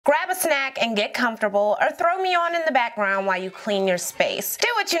a snack and get comfortable, or throw me on in the background while you clean your space. Do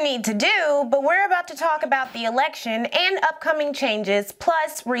what you need to do, but we're about to talk about the election and upcoming changes,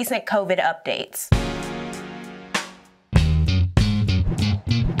 plus recent COVID updates.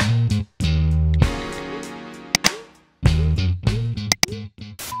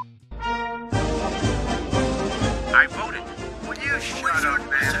 I voted. Will you shut up,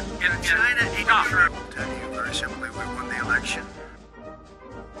 man? In China, I'll tell you very simply, we won the election.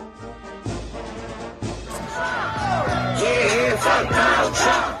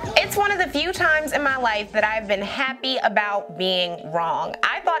 It's one of the few times in my life that I've been happy about being wrong.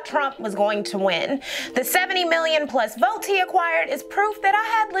 I thought Trump was going to win. The 70 million plus votes he acquired is proof that I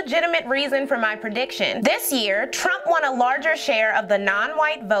had legitimate reason for my prediction. This year, Trump won a larger share of the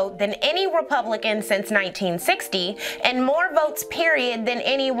non-white vote than any Republican since 1960, and more votes period than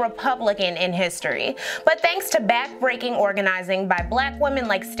any Republican in history. But thanks to back-breaking organizing by black women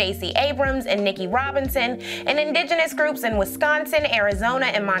like Stacey Abrams and Nikki Robinson, and indigenous groups in Wisconsin, Arizona,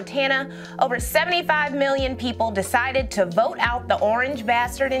 and Montana, over 75 million people decided to vote out the orange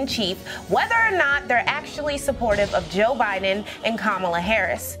bastard in chief, whether or not they're actually supportive of Joe Biden and Kamala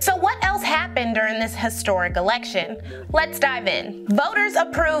Harris. So what else happened during this historic election? Let's dive in. Voters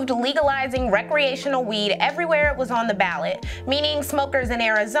approved legalizing recreational weed everywhere it was on the ballot, meaning smokers in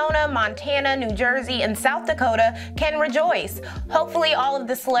Arizona, Montana, New Jersey, and South Dakota can rejoice. Hopefully all of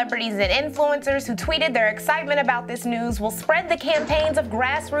the celebrities and influencers who tweeted their excitement about this news will spread the campaigns of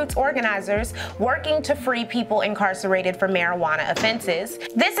grassroots organizers working to free people incarcerated for marijuana offenses.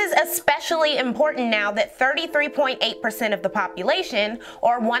 This is especially important now that 33.8% of the population,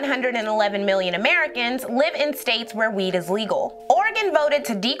 or 111 million Americans, live in states where weed is legal. Oregon voted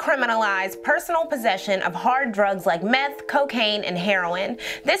to decriminalize personal possession of hard drugs like meth, cocaine, and heroin.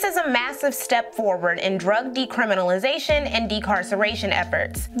 This is a massive step forward in drug decriminalization and decarceration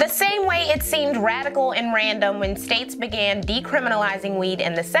efforts. The same way it seemed radical and random when states began decriminalizing weed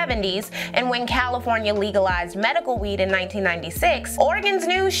in the 70s, and when California legalized medical weed in 1996, Oregon's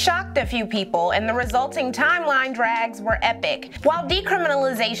news shocked a few people, and the resulting timeline drags were epic. While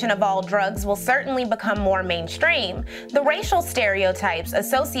decriminalization of all drugs will certainly become more mainstream, the racial stereotypes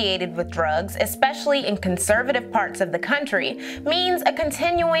associated with drugs, especially in conservative parts of the country, means a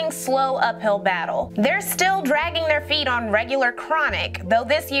continuing slow uphill battle. They're still dragging their feet on regular chronic, though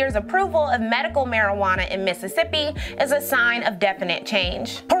this year's approval of medical marijuana in Mississippi is a sign of definite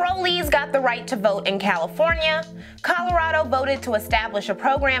change. Parolees got the right to vote in California. Colorado voted to establish a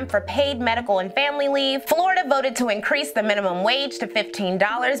program for paid medical and family leave. Florida voted to increase the minimum wage to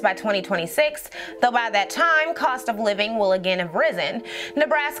 $15 by 2026, though by that time, cost of living will again have risen.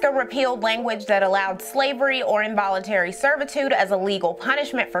 Nebraska repealed language that allowed slavery or involuntary servitude as a legal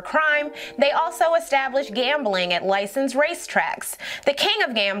punishment for crime. They also established gambling at licensed racetracks. The king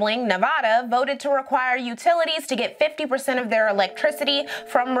of gambling, Nevada, voted to require utilities to get 50% of their electricity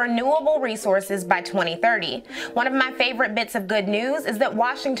from renewable resources by 2030. One of my favorite bits of good news is that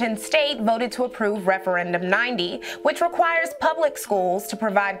Washington State voted to approve Referendum 90, which requires public schools to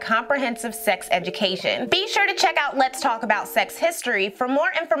provide comprehensive sex education. Be sure to check out Let's Talk About Sex History for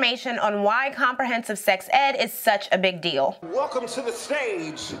more information on why comprehensive sex ed is such a big deal. Welcome to the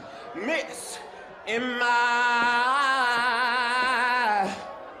stage, Miss M.I.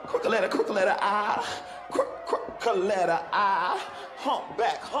 Quick letter I, quick letter I,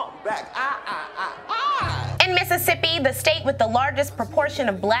 humpback, I. In Mississippi, the state with the largest proportion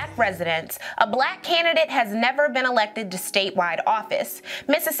of black residents, a black candidate has never been elected to statewide office.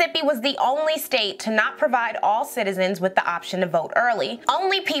 Mississippi was the only state to not provide all citizens with the option to vote early.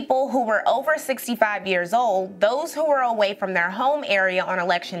 Only people who were over 65 years old, those who were away from their home area on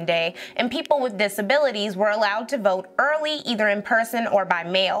election day, and people with disabilities were allowed to vote early, either in person or by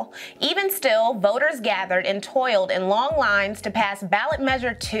mail. Even still, voters gathered and toiled in long lines to pass Ballot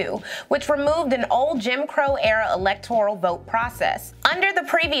Measure 2, which removed an old Jim Crow era electoral vote process. Under the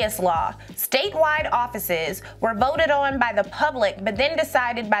previous law, statewide offices were voted on by the public but then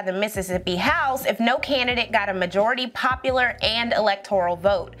decided by the Mississippi House if no candidate got a majority popular and electoral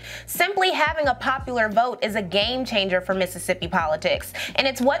vote. Simply having a popular vote is a game changer for Mississippi politics, and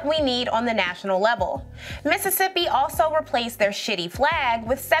it's what we need on the national level. Mississippi also replaced their shitty flag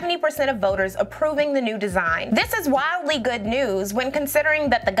with 70% of voters approving the new design. This is wildly good news when considering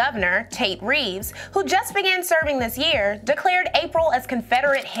that the governor, Tate Reeves, who just began serving this year, declared April as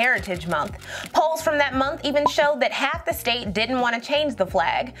Confederate Heritage Month. Polls from that month even showed that half the state didn't want to change the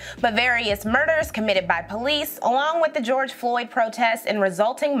flag, but various murders committed by police, along with the George Floyd protests and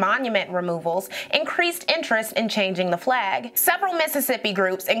resulting monument removals, increased interest in changing the flag. Several Mississippi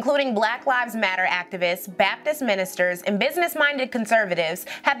groups, including Black Lives Matter activists, Baptist ministers, and business-minded conservatives,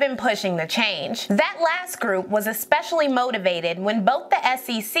 have been pushing the change. That last group was especially motivated when both the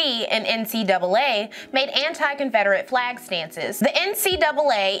SEC and NCAA made anti-Confederate flag stances. The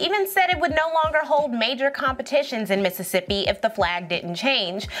NCAA even said it would no longer hold major competitions in Mississippi if the flag didn't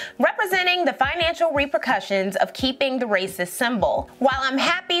change, representing the financial repercussions of keeping the racist symbol. While I'm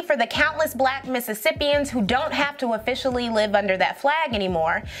happy for the countless black Mississippians who don't have to officially live under that flag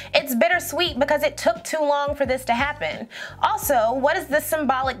anymore, it's bittersweet because it took too long for this to happen. Also, what does this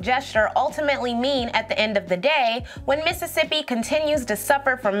symbolic gesture ultimately mean at the end of the day when Mississippi continues to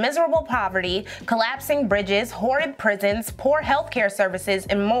suffer from miserable poverty, collapsing bridges, horrid prisons, poor healthcare services,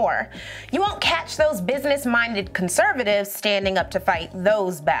 and more? You won't catch those business-minded conservatives standing up to fight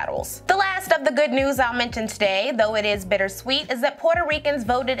those battles. The last of the good news I'll mention today, though it is bittersweet, is that Puerto Ricans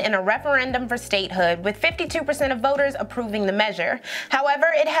voted in a referendum for statehood, with 52% of voters approving the measure.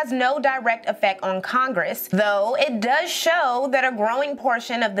 However, it has no direct effect on Congress, though it does show that a growing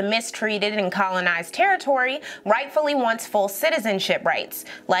portion of the mistreated and colonized territory rightfully wants full citizenship rights,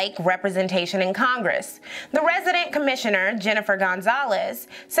 like representation in Congress. The resident commissioner, Jennifer Gonzalez,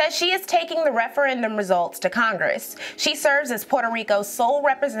 says she is taking the referendum results to Congress. She serves as Puerto Rico's sole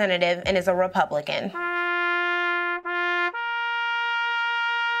representative and is a Republican.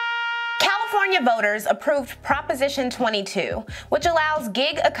 California voters approved Proposition 22, which allows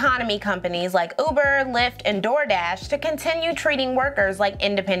gig economy companies like Uber, Lyft, and DoorDash to continue treating workers like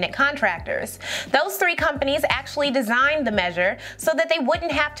independent contractors. Those three companies actually designed the measure so that they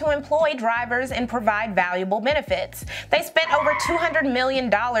wouldn't have to employ drivers and provide valuable benefits. They spent over $200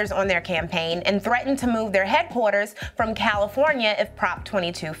 million on their campaign and threatened to move their headquarters from California if Prop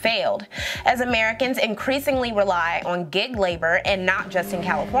 22 failed. As Americans increasingly rely on gig labor, and not just in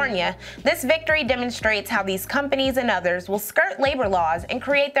California, this victory demonstrates how these companies and others will skirt labor laws and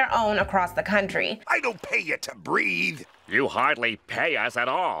create their own across the country. I don't pay you to breathe. You hardly pay us at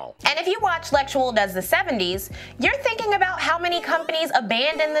all. And if you watch Lexual Does the 70s, you're thinking about how many companies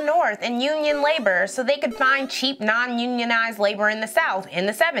abandoned the North and union labor so they could find cheap non-unionized labor in the South in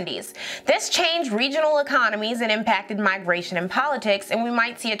the 70s. This changed regional economies and impacted migration and politics, and we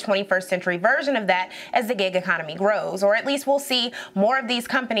might see a 21st century version of that as the gig economy grows, or at least we'll see more of these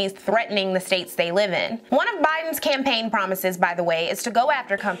companies threatening the states they live in. One of Biden's campaign promises, by the way, is to go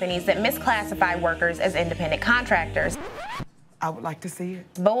after companies that misclassify workers as independent contractors. I would like to see it.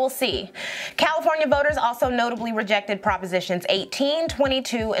 But we'll see. California voters also notably rejected Propositions 18,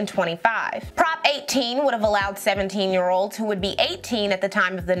 22, and 25. Prop 18 would have allowed 17-year-olds who would be 18 at the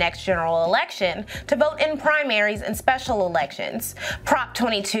time of the next general election to vote in primaries and special elections. Prop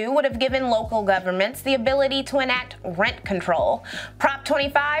 22 would have given local governments the ability to enact rent control. Prop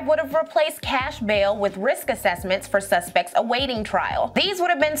 25 would have replaced cash bail with risk assessments for suspects awaiting trial. These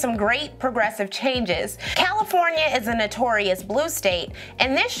would have been some great progressive changes. California is a notorious blue state,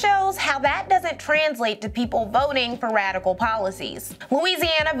 and this shows how that doesn't translate to people voting for radical policies.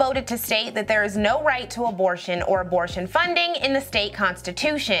 Louisiana voted to state that there is no right to abortion or abortion funding in the state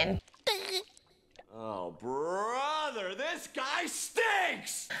constitution. Oh, brother, this guy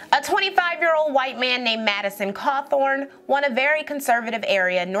stinks! A 25-year-old white man named Madison Cawthorn won a very conservative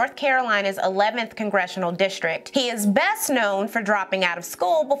area, North Carolina's 11th congressional district. He is best known for dropping out of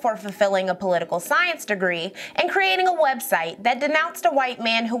school before fulfilling a political science degree and creating a website that denounced a white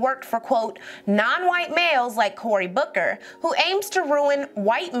man who worked for, quote, non-white males like Cory Booker, who aims to ruin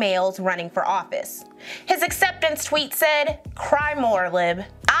white males running for office. His acceptance tweet said, "Cry more, lib."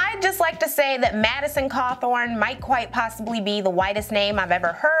 I'd just like to say that Madison Cawthorn might quite possibly be the whitest name I've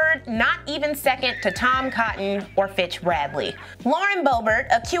ever heard, not even second to Tom Cotton or Fitch Bradley. Lauren Boebert,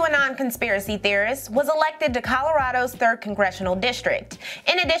 a QAnon conspiracy theorist, was elected to Colorado's 3rd congressional district.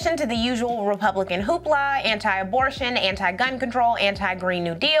 In addition to the usual Republican hoopla, anti-abortion, anti-gun control, anti-Green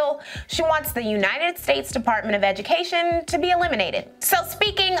New Deal, she wants the United States Department of Education to be eliminated. So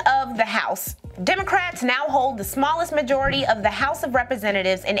speaking of the House, Democrats now hold the smallest majority of the House of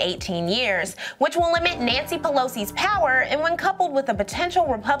Representatives in 18 years, which will limit Nancy Pelosi's power, and when coupled with a potential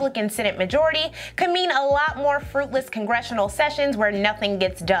Republican Republican Senate majority could mean a lot more fruitless congressional sessions where nothing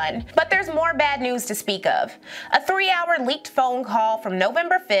gets done. But there's more bad news to speak of. A 3-hour leaked phone call from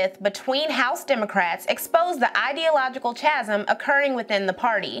November 5th between House Democrats exposed the ideological chasm occurring within the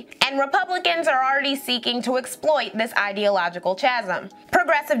party, and Republicans are already seeking to exploit this ideological chasm.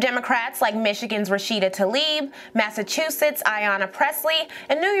 Progressive Democrats like Michigan's Rashida Tlaib, Massachusetts' Ayanna Pressley,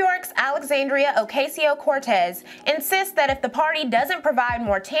 and New York's Alexandria Ocasio-Cortez insist that if the party doesn't provide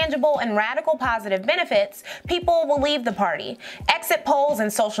more tangible and radical positive benefits, people will leave the party. Exit polls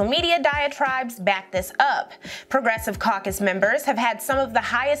and social media diatribes back this up. Progressive caucus members have had some of the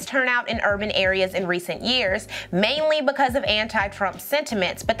highest turnout in urban areas in recent years, mainly because of anti-Trump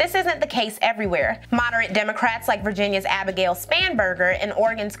sentiments, but this isn't the case everywhere. Moderate Democrats like Virginia's Abigail Spanberger and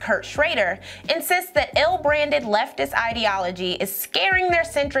Oregon's Kurt Schrader insist that ill-branded leftist ideology is scaring their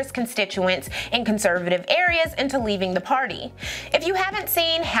centrist constituents in conservative areas into leaving the party. If you haven't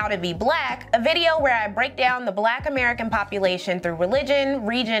seen How to Be Black, a video where I break down the Black American population through religion,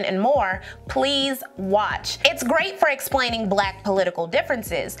 region, and more, please watch. It's great for explaining Black political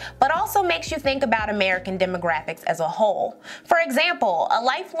differences, but also makes you think about American demographics as a whole. For example, a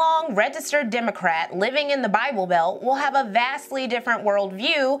lifelong registered Democrat living in the Bible Belt will have a vastly different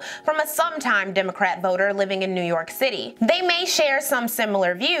worldview from a sometime Democrat voter living in New York City. They may share some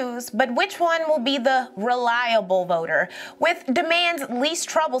similar views, but which one will be the reliable voter, with demands least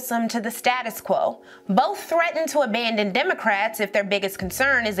troublesome to the status quo? Both threaten to abandon Democrats if their biggest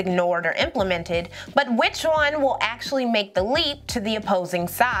concern is ignored or implemented, but which one will actually make the leap to the opposing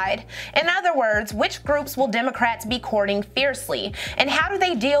side? In other words, which groups will Democrats be courting fiercely, and how do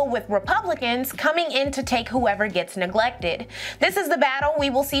they deal with Republicans coming in to take whoever gets neglected? This is the battle we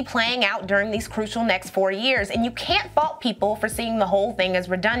will see playing out during these crucial next 4 years, and you can't fault people for seeing the whole thing as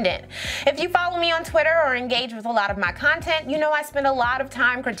redundant. If you follow me on Twitter or engage with a lot of my content, you know I spend a lot of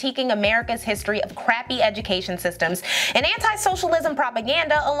time critiquing America's history of crappy education systems and anti-socialism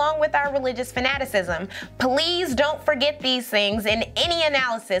propaganda along with our religious fanaticism. Please don't forget these things in any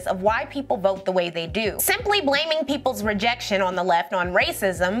analysis of why people vote the way they do. Simply blaming people's rejection on the left on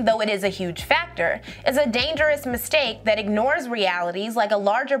racism, though it is a huge factor, is a dangerous mistake that ignores realities like a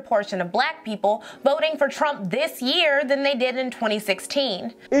larger portion of Black people voting for Trump this year than they did in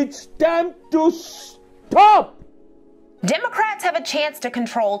 2016. It's time to stop! Democrats have a chance to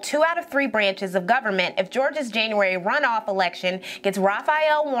control 2 out of 3 branches of government if Georgia's January runoff election gets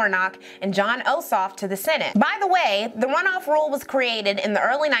Raphael Warnock and John Ossoff to the Senate. By the way, the runoff rule was created in the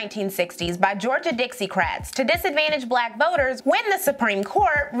early 1960s by Georgia Dixiecrats to disadvantage Black voters when the Supreme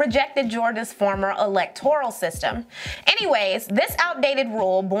Court rejected Georgia's former electoral system. Anyways, this outdated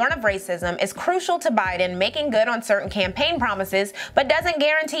rule, born of racism, is crucial to Biden making good on certain campaign promises, but doesn't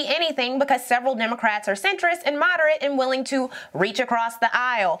guarantee anything because several Democrats are centrist and moderate and willing to reach across the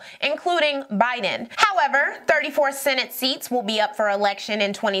aisle, including Biden. However, 34 Senate seats will be up for election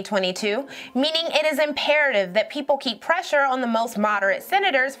in 2022, meaning it is imperative that people keep pressure on the most moderate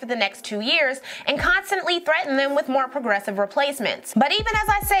senators for the next 2 years and constantly threaten them with more progressive replacements. But even as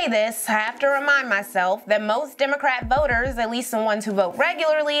I say this, I have to remind myself that most Democrat voters, at least the ones who vote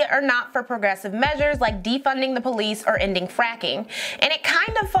regularly, are not for progressive measures like defunding the police or ending fracking. And it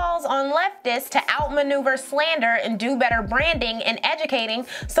kind of falls on leftists to outmaneuver slander and do better branding and educating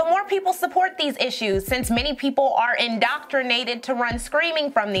so more people support these issues, since many people are indoctrinated to run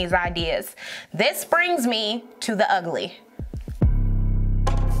screaming from these ideas. This brings me to the ugly.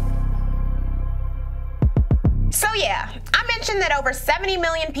 So yeah, I mentioned that over 70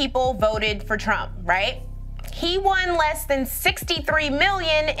 million people voted for Trump, right? He won less than 63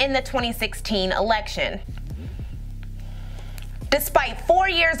 million in the 2016 election. Despite 4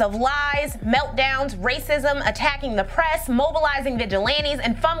 years of lies, meltdowns, racism, attacking the press, mobilizing vigilantes,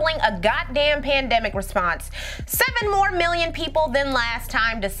 and fumbling a goddamn pandemic response, 7 more million people than last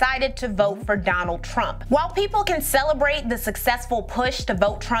time decided to vote for Donald Trump. While people can celebrate the successful push to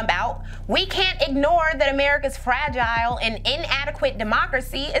vote Trump out, we can't ignore that America's fragile and inadequate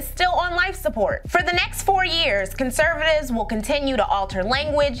democracy is still on life support. For the next 4 years, conservatives will continue to alter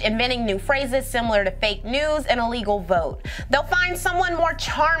language, inventing new phrases similar to fake news and illegal vote. They'll find someone more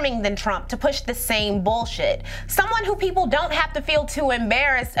charming than Trump to push the same bullshit. Someone who people don't have to feel too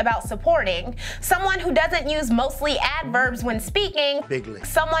embarrassed about supporting. Someone who doesn't use mostly adverbs when speaking.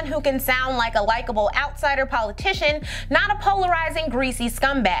 Someone who can sound like a likable outsider politician, not a polarizing, greasy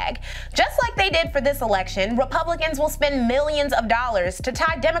scumbag. Just like they did for this election, Republicans will spend millions of dollars to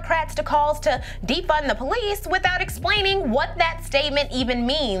tie Democrats to calls to defund the police without explaining what that statement even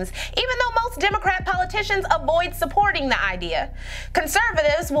means, even though most Democrat politicians avoid supporting the idea.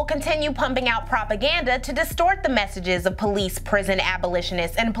 Conservatives will continue pumping out propaganda to distort the messages of police, prison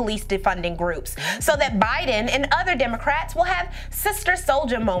abolitionists, and police defunding groups, so that Biden and other Democrats will have sister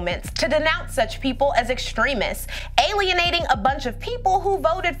soldier moments to denounce such people as extremists, alienating a bunch of people who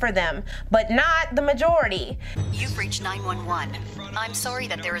voted for them, but not the majority. You've reached 911. I'm sorry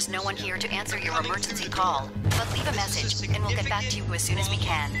that there is no one here to answer your emergency call, but leave a message and we'll get back to you as soon as we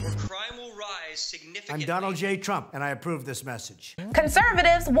can. Crime will rise significantly. I'm Donald J. Trump, and I approve this message.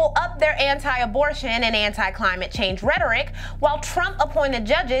 Conservatives will up their anti-abortion and anti-climate change rhetoric, while Trump-appointed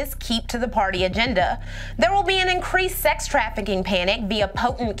judges keep to the party agenda. There will be an increased sex trafficking panic via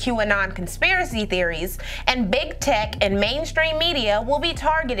potent QAnon conspiracy theories, and big tech and mainstream media will be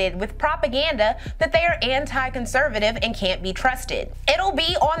targeted with propaganda that they are anti-conservative and can't be trusted. It'll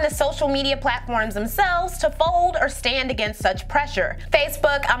be on the social media platforms themselves to fold or stand against such pressure.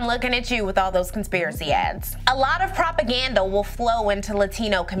 Facebook, I'm looking at you with all those conspiracy ads. A lot of propaganda will flow into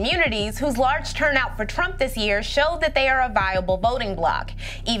Latino communities whose large turnout for Trump this year showed that they are a viable voting bloc.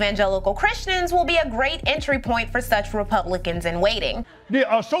 Evangelical Christians will be a great entry point for such Republicans in waiting.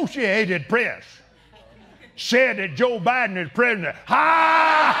 The Associated Press said that Joe Biden is president.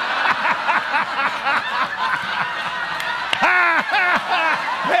 Ha!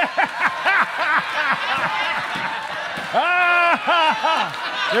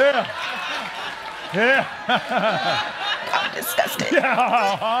 Yeah. I'm disgusted.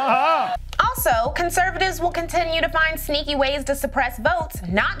 Also, conservatives will continue to find sneaky ways to suppress votes,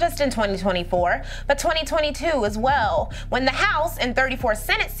 not just in 2024, but 2022 as well, when the House and 34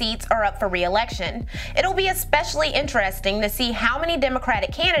 Senate seats are up for re-election. It'll be especially interesting to see how many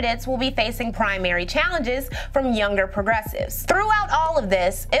Democratic candidates will be facing primary challenges from younger progressives. Throughout all of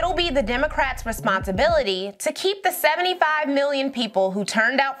this, it'll be the Democrats' responsibility to keep the 75 million people who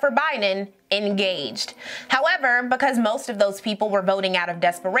turned out for Biden engaged. However, because most of those people were voting out of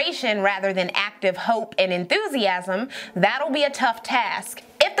desperation rather than active hope and enthusiasm, that'll be a tough task.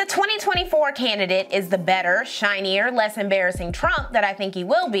 If the 2024 candidate is the better, shinier, less embarrassing Trump that I think he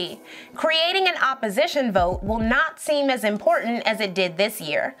will be, creating an opposition vote will not seem as important as it did this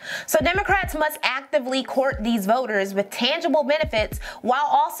year. So Democrats must actively court these voters with tangible benefits while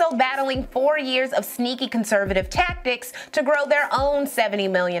also battling 4 years of sneaky conservative tactics to grow their own 70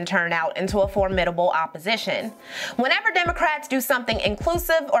 million turnout into a formidable opposition. Whenever Democrats do something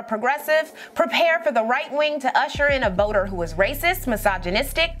inclusive or progressive, prepare for the right wing to usher in a voter who is racist,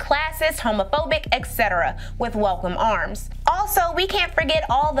 misogynistic, classist, homophobic, etc. with welcome arms. Also, we can't forget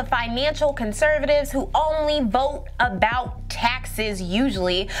all the financial conservatives who only vote about taxes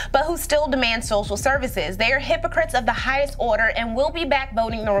usually, but who still demand social services. They are hypocrites of the highest order and will be back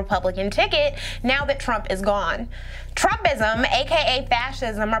voting the Republican ticket now that Trump is gone. Trumpism, aka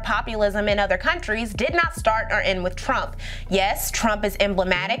fascism or populism in other countries, did not start or end with Trump. Yes, Trump is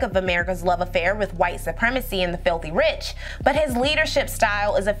emblematic of America's love affair with white supremacy and the filthy rich, but his leadership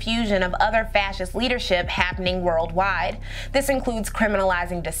style is a fusion of other fascist leadership happening worldwide. This includes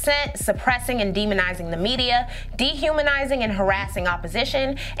criminalizing dissent, suppressing and demonizing the media, dehumanizing and harassing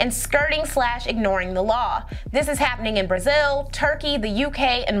opposition, and skirting/ignoring the law. This is happening in Brazil, Turkey, the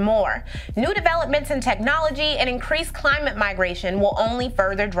UK, and more. New developments in technology and increased climate migration will only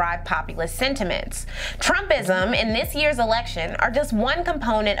further drive populist sentiments. Trumpism in this year's election are just one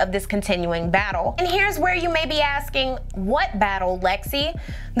component of this continuing battle. And here's where you may be asking, what battle, Lexi?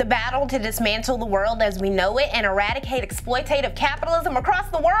 The battle to dismantle the world as we know it and eradicate exploitative capitalism across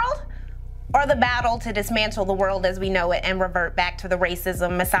the world? Or the battle to dismantle the world as we know it and revert back to the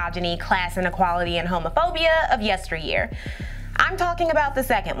racism, misogyny, class inequality, and homophobia of yesteryear? I'm talking about the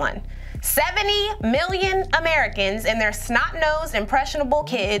second one. 70 million Americans and their snot-nosed, impressionable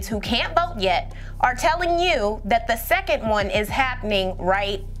kids who can't vote yet are telling you that the second one is happening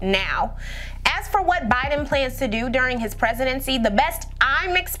right now. As for what Biden plans to do during his presidency, the best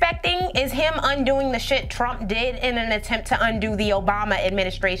I'm expecting is him undoing the shit Trump did in an attempt to undo the Obama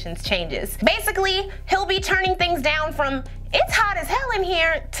administration's changes. Basically, he'll be turning things down from "it's hot as hell in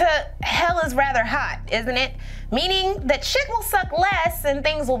here" to "hell is rather hot, isn't it?" Meaning that shit will suck less and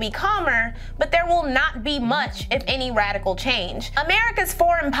things will be calmer, but there will not be much, if any, radical change. America's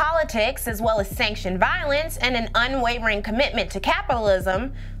foreign politics, as well as sanctioned violence and an unwavering commitment to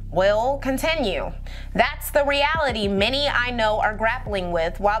capitalism, will continue. That's the reality many I know are grappling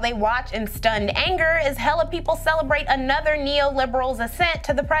with while they watch in stunned anger as hella people celebrate another neoliberal's ascent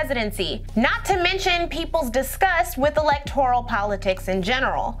to the presidency. Not to mention people's disgust with electoral politics in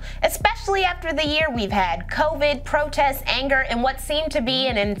general, especially after the year we've had: COVID, protests, anger, and what seemed to be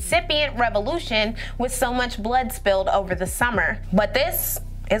an incipient revolution with so much blood spilled over the summer. But this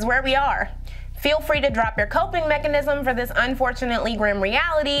is where we are. Feel free to drop your coping mechanism for this unfortunately grim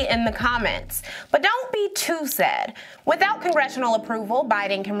reality in the comments. But don't be too sad. Without congressional approval,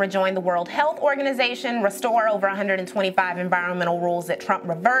 Biden can rejoin the World Health Organization, restore over 125 environmental rules that Trump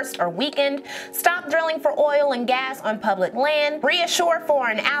reversed or weakened, stop drilling for oil and gas on public land, reassure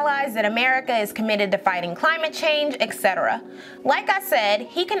foreign allies that America is committed to fighting climate change, etc. Like I said,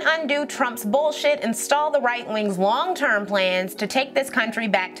 he can undo Trump's bullshit and stall the right wing's long-term plans to take this country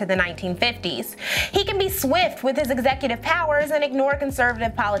back to the 1950s. He can be swift with his executive powers and ignore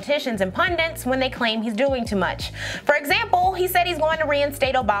conservative politicians and pundits when they claim he's doing too much. For example, he said he's going to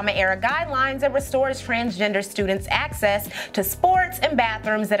reinstate Obama-era guidelines that restores transgender students access to sports and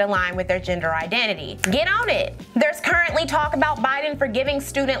bathrooms that align with their gender identity. Get on it! There's currently talk about Biden forgiving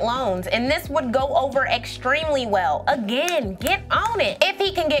student loans, and this would go over extremely well. Again, get on it! If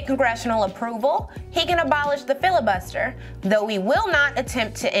he can get congressional approval, he can abolish the filibuster, though he will not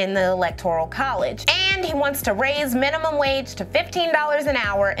attempt to end the Electoral College. And he wants to raise minimum wage to $15 an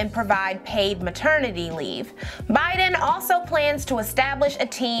hour and provide paid maternity leave. Biden also plans to establish a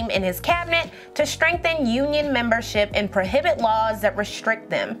team in his cabinet to strengthen union membership and prohibit laws that restrict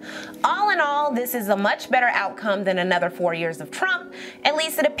them. All in all, this is a much better outcome than another 4 years of Trump. At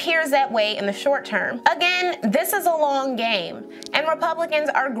least it appears that way in the short term. Again, this is a long game, and Republicans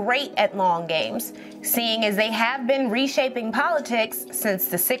are great at long games, seeing as they have been reshaping politics since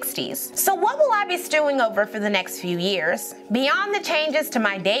the 60s. So what will I be stewing over for the next few years? Beyond the changes to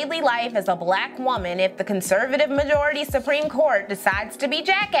my daily life as a black woman if the conservative majority Supreme Court decides to be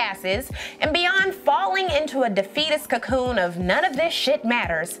jackasses, and beyond falling into a defeatist cocoon of none of this shit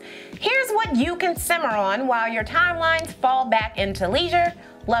matters, here's what you can simmer on while your timelines fall back into leisure,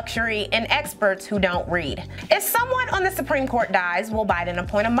 luxury, and experts who don't read. If someone on the Supreme Court dies, will Biden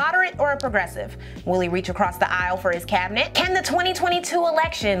appoint a moderate or a progressive? Will he reach across the aisle for his cabinet? Can the 2022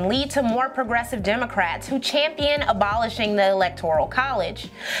 election lead to more progressive Democrats who champion abolishing the Electoral College?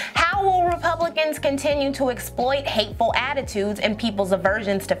 How will Republicans continue to exploit hateful attitudes and people's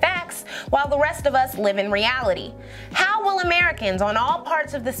aversions to facts while the rest of us live in reality? How will Americans on all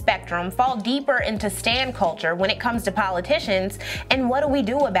parts of the spectrum fall deeper into stan culture when it comes to politicians, and what do we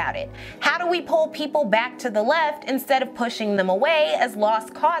do about it? How do we pull people back to the left instead of pushing them away as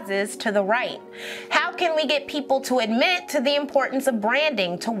lost causes to the right? How can we get people to admit to the importance of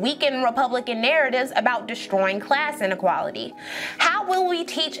branding to weaken Republican narratives about destroying class inequality? How will we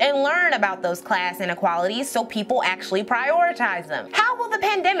teach and learn about those class inequalities so people actually prioritize them? How will the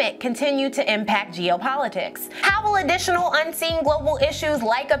pandemic continue to impact geopolitics? How will additional unseen global issues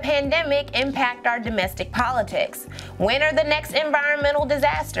like a pandemic impact our domestic politics? When are the next environmental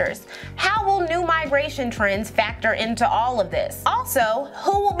disasters? How will new migration trends factor into all of this? Also,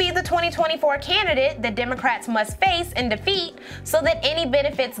 who will be the 2024 candidate that Democrats must face and defeat so that any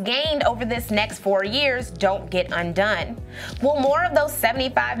benefits gained over this next 4 years don't get undone? Will more of those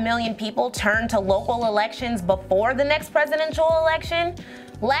 75 million people turn to local elections before the next presidential election?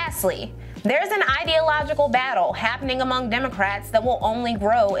 Lastly, there's an ideological battle happening among Democrats that will only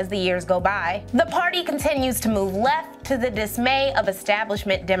grow as the years go by. The party continues to move left to the dismay of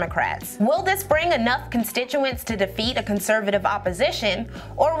establishment Democrats. Will this bring enough constituents to defeat a conservative opposition,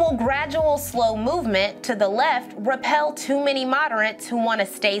 or will gradual slow movement to the left repel too many moderates who want to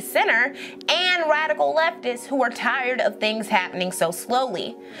stay center and radical leftists who are tired of things happening so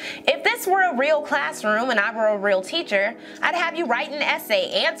slowly? If this were a real classroom and I were a real teacher, I'd have you write an essay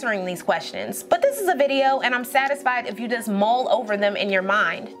answering these questions. But this is a video, and I'm satisfied if you just mull over them in your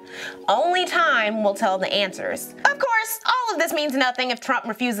mind. Only time will tell the answers. Of course, all of this means nothing if Trump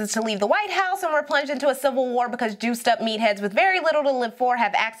refuses to leave the White House and we're plunged into a civil war because juiced up meatheads with very little to live for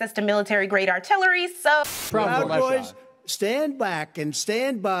have access to military-grade artillery, so... Proud boys, stand back and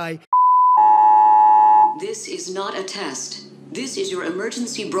stand by. This is not a test. This is your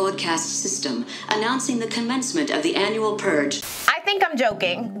emergency broadcast system announcing the commencement of the annual purge. I think I'm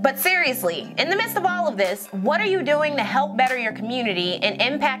joking, but seriously, in the midst of all of this, what are you doing to help better your community and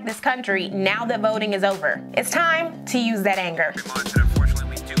impact this country now that voting is over? It's time to use that anger. Unfortunately,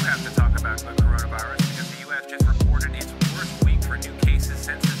 we do have to talk about the coronavirus because the U.S. just reported its worst week for new cases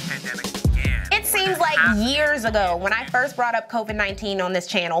since this pandemic began. It seems like years ago when I first brought up COVID-19 on this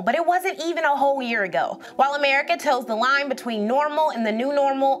channel, but it wasn't even a whole year ago. While America toes the line between normal and the new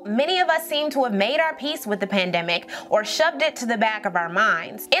normal, many of us seem to have made our peace with the pandemic or shoved it to the back of our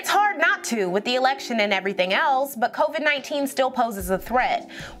minds. It's hard hard not to with the election and everything else, but COVID-19 still poses a threat.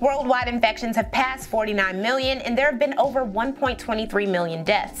 Worldwide infections have passed 49 million, and there have been over 1.23 million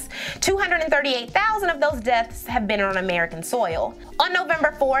deaths. 238,000 of those deaths have been on American soil. On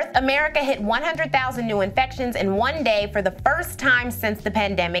November 4th, America hit 100,000 new infections in one day for the first time since the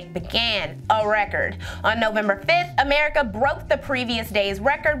pandemic began, a record. On November 5th, America broke the previous day's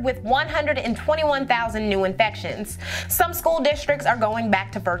record with 121,000 new infections. Some school districts are going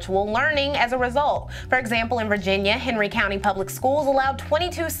back to virtual learning as a result. For example, in Virginia, Henry County Public Schools allowed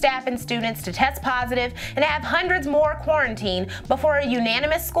 22 staff and students to test positive and have hundreds more quarantined before a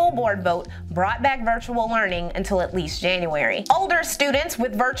unanimous school board vote brought back virtual learning until at least January. Older students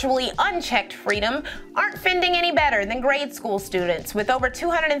with virtually unchecked freedom aren't fending any better than grade school students, with over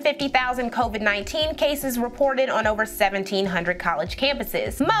 250,000 COVID-19 cases reported on over 1,700 college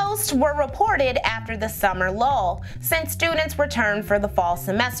campuses. Most were reported after the summer lull, since students returned for the fall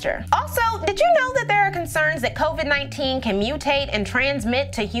semester. Also, did you know that there are concerns that COVID-19 can mutate and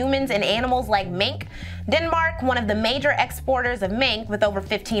transmit to humans and animals like mink? Denmark, one of the major exporters of mink with over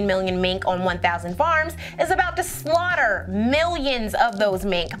 15 million mink on 1,000 farms, is about to slaughter millions of those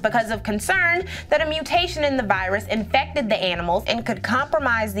mink because of concern that a mutation in the virus infected the animals and could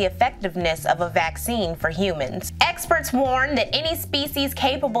compromise the effectiveness of a vaccine for humans. Experts warn that any species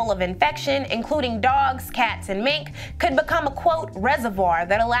capable of infection, including dogs, cats, and mink, could become a, quote, reservoir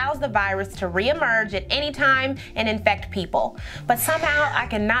that allows the virus to reemerge at any time and infect people. But somehow I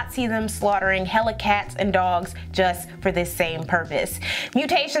cannot see them slaughtering hella cats and dogs just for this same purpose.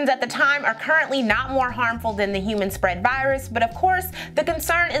 Mutations at the time are currently not more harmful than the human spread virus, but of course, the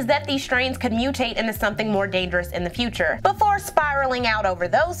concern is that these strains could mutate into something more dangerous in the future. Before spiraling out over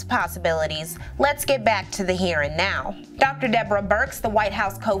those possibilities, let's get back to the here and now. Dr. Deborah Birx, the White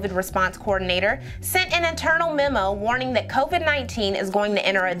House COVID response coordinator, sent an internal memo warning that COVID-19 is going to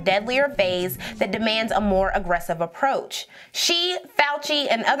enter a deadlier phase that demands a more aggressive approach. She, Fauci,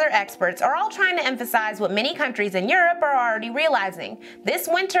 and other experts are all trying to emphasize what many countries in Europe are already realizing. This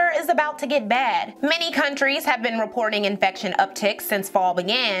winter is about to get bad. Many countries have been reporting infection upticks since fall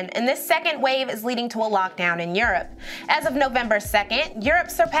began, and this second wave is leading to a lockdown in Europe. As of November 2nd,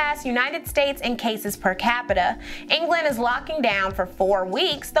 Europe surpassed United States in cases per capita. England is locking down for 4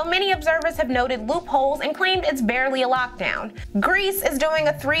 weeks, though many observers have noted loopholes and claimed it's barely a lockdown. Greece is doing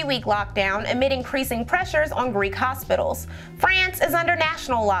a 3-week lockdown amid increasing pressures on Greek hospitals. France is under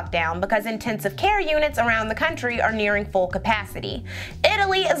national lockdown because intensive care units around the country are nearing full capacity.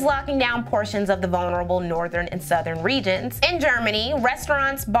 Italy is locking down portions of the vulnerable northern and southern regions. In Germany,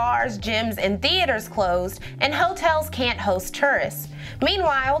 restaurants, bars, gyms, and theaters closed, and hotels can't host tourists.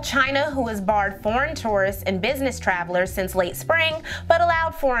 Meanwhile, China, who has barred foreign tourists and business travelers since late spring, but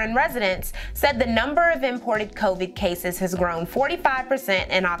allowed foreign residents, said the number of imported COVID cases has grown 45%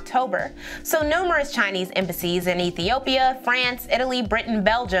 in October. So numerous Chinese embassies in Ethiopia, France, Italy, Britain,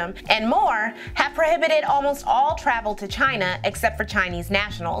 Belgium, and more have prohibited almost all travel to China except for Chinese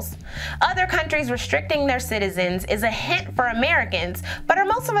nationals. Other countries restricting their citizens is a hint for Americans, but are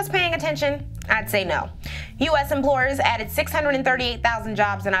most of us paying attention? I'd say no. U.S. employers added 638,000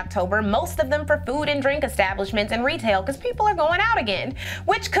 jobs in October, most of them for food and drink establishments and retail because people are going out again,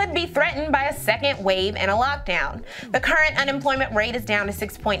 which could be threatened by a second wave and a lockdown. The current unemployment rate is down to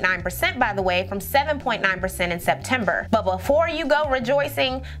 6.9%, by the way, from 7.9% in September. But before you go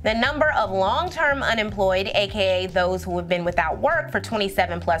rejoicing, the number of long-term unemployed, aka those who have been without work for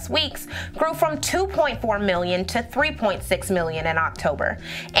 27 plus weeks, grew from 2.4 million to 3.6 million in October.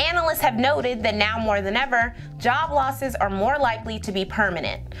 Analysts have noted that now more than ever, job losses are more likely to be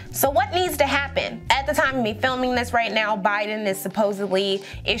permanent. So what needs to happen? At the time of me filming this right now, Biden is supposedly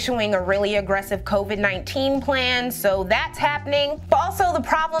issuing a really aggressive COVID-19 plan, so that's happening. But also the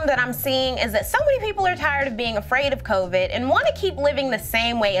problem that I'm seeing is that so many people are tired of being afraid of COVID and want to keep living the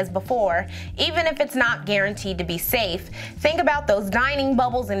same way as before, even if it's not guaranteed to be safe. Think about those dining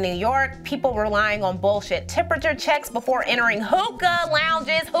bubbles in New York, people relying on bullshit temperature checks before entering hookah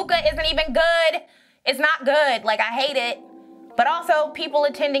lounges. Hookah isn't even good. It's not good. Like, I hate it. But also people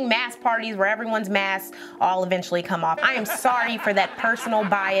attending mass parties where everyone's masks all eventually come off. I am sorry for that personal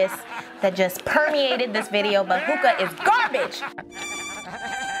bias that just permeated this video, but hookah is garbage.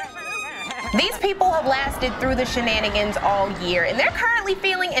 These people have lasted through the shenanigans all year, and they're currently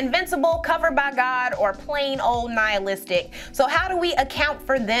feeling invincible, covered by God, or plain old nihilistic. So how do we account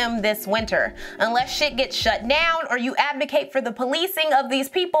for them this winter? Unless shit gets shut down or you advocate for the policing of these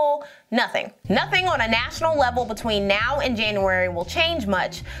people, nothing. Nothing on a national level between now and January will change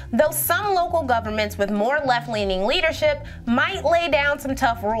much, though some local governments with more left-leaning leadership might lay down some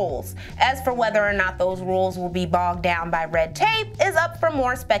tough rules. As for whether or not those rules will be bogged down by red tape is up for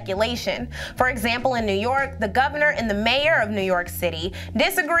more speculation. For example, in New York, the governor and the mayor of New York City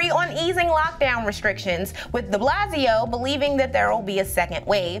disagree on easing lockdown restrictions, with de Blasio believing that there will be a second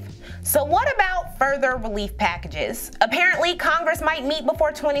wave. So what about further relief packages? Apparently, Congress might meet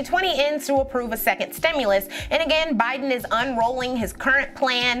before 2020 ends to approve a second stimulus, and again, Biden is unrolling his current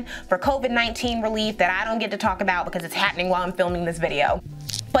plan for COVID-19 relief that I don't get to talk about because it's happening while I'm filming this video.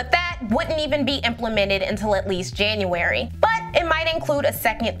 But that wouldn't even be implemented until at least January. But it might include a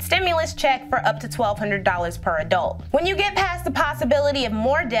second stimulus check for up to $1,200 per adult. When you get past the possibility of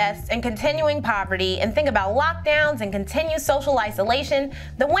more deaths and continuing poverty and think about lockdowns and continued social isolation,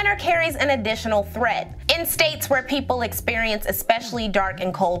 the winter carries an additional threat. In states where people experience especially dark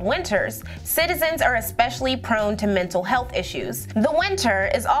and cold winters, citizens are especially prone to mental health issues. The winter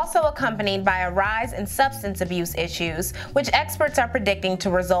is also accompanied by a rise in substance abuse issues, which experts are predicting to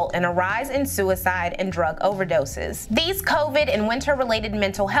result in a rise in suicide and drug overdoses. These COVID and winter-related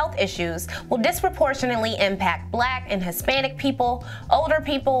mental health issues will disproportionately impact Black and Hispanic people, older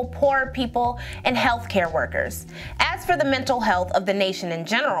people, poor people, and healthcare workers. As for the mental health of the nation in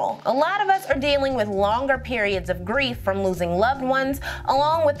general, a lot of us are dealing with longer periods of grief from losing loved ones,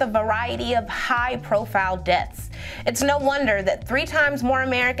 along with a variety of high-profile deaths. It's no wonder that 3 times more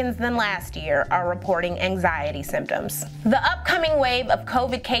Americans than last year are reporting anxiety symptoms. The upcoming wave of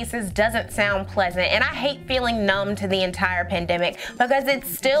COVID cases doesn't sound pleasant, and I hate feeling numb to the entire pandemic because it's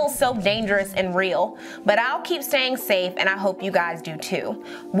still so dangerous and real. But I'll keep staying safe, and I hope you guys do too.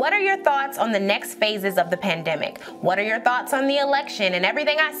 What are your thoughts on the next phases of the pandemic? What are your thoughts on the election and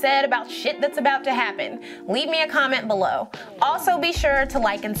everything I said about shit that's about to happen? Leave me a comment below. Also, be sure to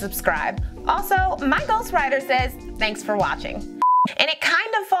like and subscribe. Also, my ghostwriter says thanks for watching. And it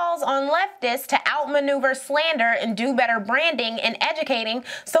kind of falls on leftists to outmaneuver slander and do better branding and educating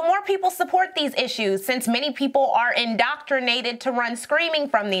so more people support these issues, since many people are indoctrinated to run screaming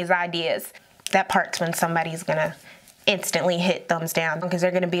from these ideas. That part's when somebody's gonna instantly hit thumbs down because they're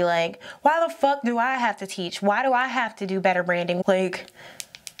gonna be like, why the fuck do I have to teach? Why do I have to do better branding? Like,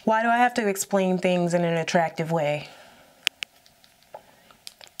 why do I have to explain things in an attractive way?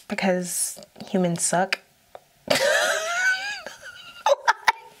 Because humans suck.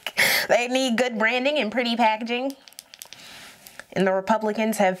 They need good branding and pretty packaging. And the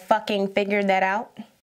Republicans have fucking figured that out.